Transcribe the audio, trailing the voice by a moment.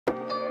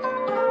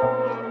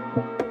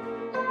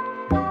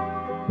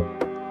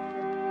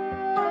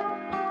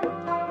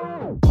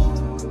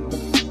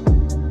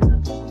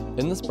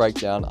In this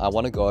breakdown, I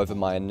want to go over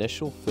my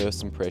initial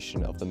first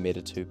impression of the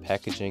Meta 2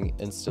 packaging,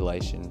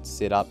 installation,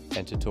 setup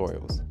and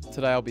tutorials.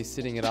 Today I'll be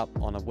setting it up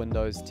on a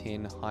Windows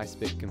 10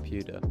 high-spec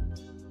computer.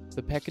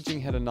 The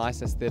packaging had a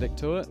nice aesthetic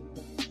to it.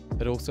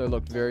 It also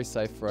looked very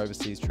safe for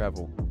overseas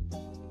travel.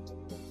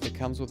 It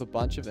comes with a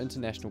bunch of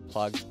international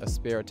plugs, a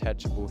spare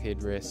attachable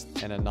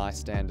headrest and a nice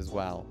stand as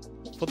well.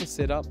 For the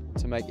setup,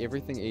 to make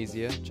everything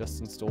easier, just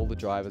install the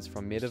drivers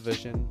from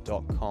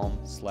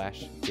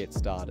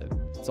metavision.com/getstarted.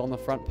 It's on the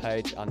front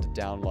page under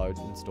Download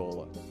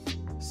Installer.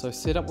 So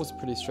setup was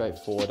pretty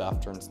straightforward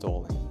after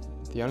installing.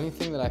 The only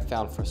thing that I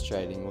found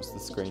frustrating was the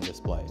screen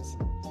displays.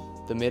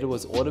 The Meta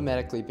was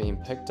automatically being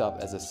picked up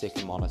as a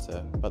second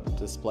monitor, but the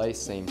display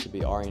seemed to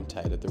be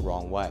orientated the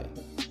wrong way.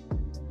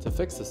 To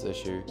fix this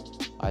issue,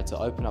 I had to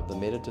open up the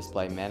Meta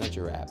Display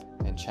Manager app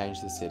and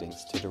change the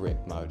settings to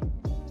direct mode.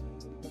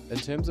 In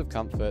terms of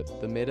comfort,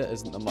 the Meta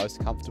isn't the most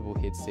comfortable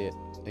headset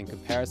in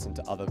comparison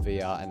to other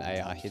VR and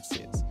AR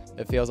headsets.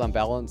 It feels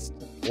unbalanced,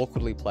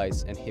 awkwardly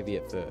placed and heavy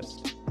at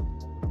first.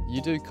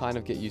 You do kind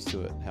of get used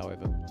to it,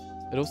 however.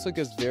 It also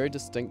gives very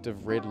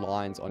distinctive red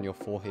lines on your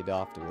forehead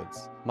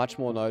afterwards, much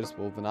more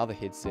noticeable than other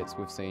headsets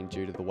we've seen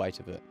due to the weight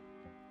of it.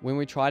 When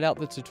we tried out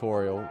the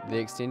tutorial, the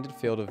extended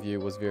field of view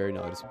was very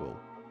noticeable.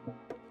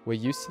 We're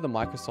used to the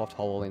Microsoft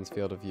HoloLens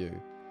field of view,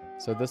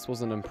 so this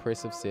was an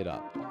impressive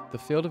setup. The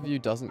field of view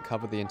doesn't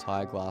cover the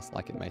entire glass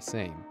like it may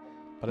seem,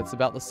 but it's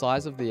about the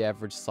size of the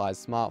average size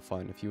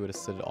smartphone if you were to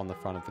sit it on the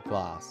front of the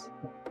glass.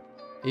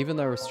 Even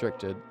though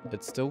restricted,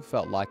 it still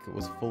felt like it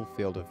was full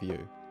field of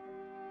view.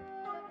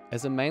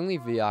 As a mainly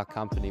VR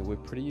company, we're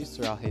pretty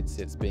used to our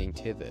headsets being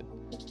tethered,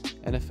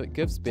 and if it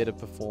gives better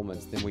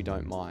performance then we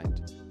don't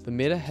mind. The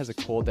Meta has a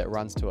cord that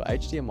runs to a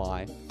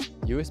HDMI,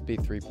 USB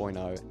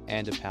 3.0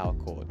 and a power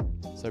cord,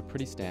 so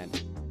pretty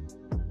standard.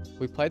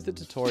 We played the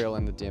tutorial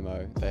and the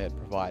demo they had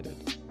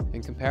provided.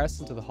 In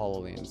comparison to the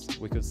HoloLens,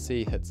 we could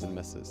see hits and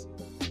misses.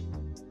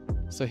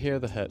 So here are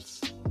the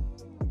hits.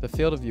 The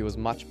field of view was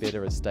much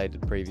better as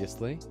stated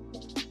previously.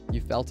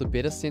 You felt a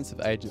better sense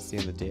of agency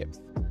in the depth.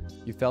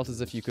 You felt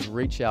as if you could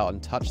reach out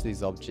and touch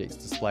these objects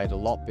displayed a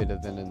lot better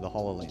than in the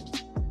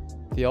HoloLens.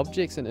 The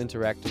objects and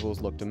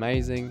interactables looked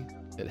amazing.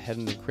 It had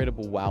an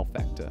incredible wow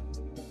factor.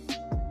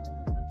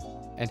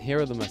 And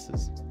here are the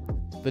misses.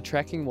 The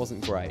tracking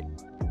wasn't great.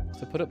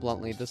 To put it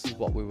bluntly, this is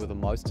what we were the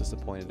most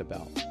disappointed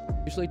about.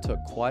 It usually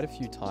took quite a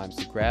few times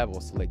to grab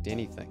or select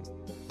anything,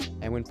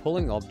 and when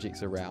pulling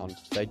objects around,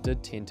 they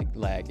did tend to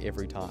lag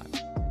every time.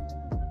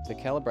 The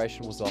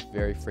calibration was off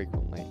very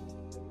frequently.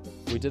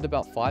 We did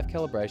about 5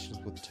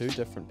 calibrations with 2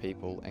 different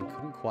people and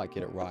couldn't quite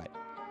get it right.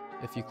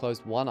 If you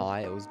closed one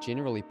eye, it was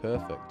generally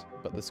perfect,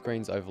 but the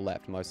screens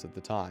overlapped most of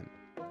the time.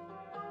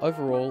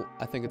 Overall,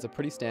 I think it's a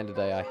pretty standard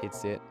AR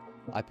headset.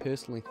 I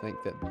personally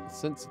think that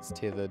since it's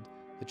tethered,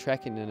 the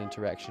tracking and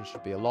interaction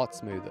should be a lot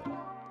smoother.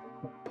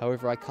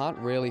 However, I can't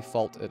really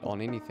fault it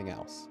on anything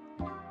else.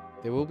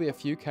 There will be a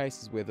few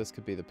cases where this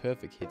could be the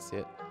perfect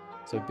headset,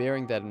 so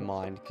bearing that in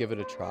mind, give it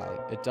a try.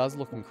 It does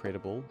look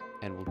incredible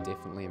and will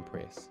definitely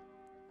impress.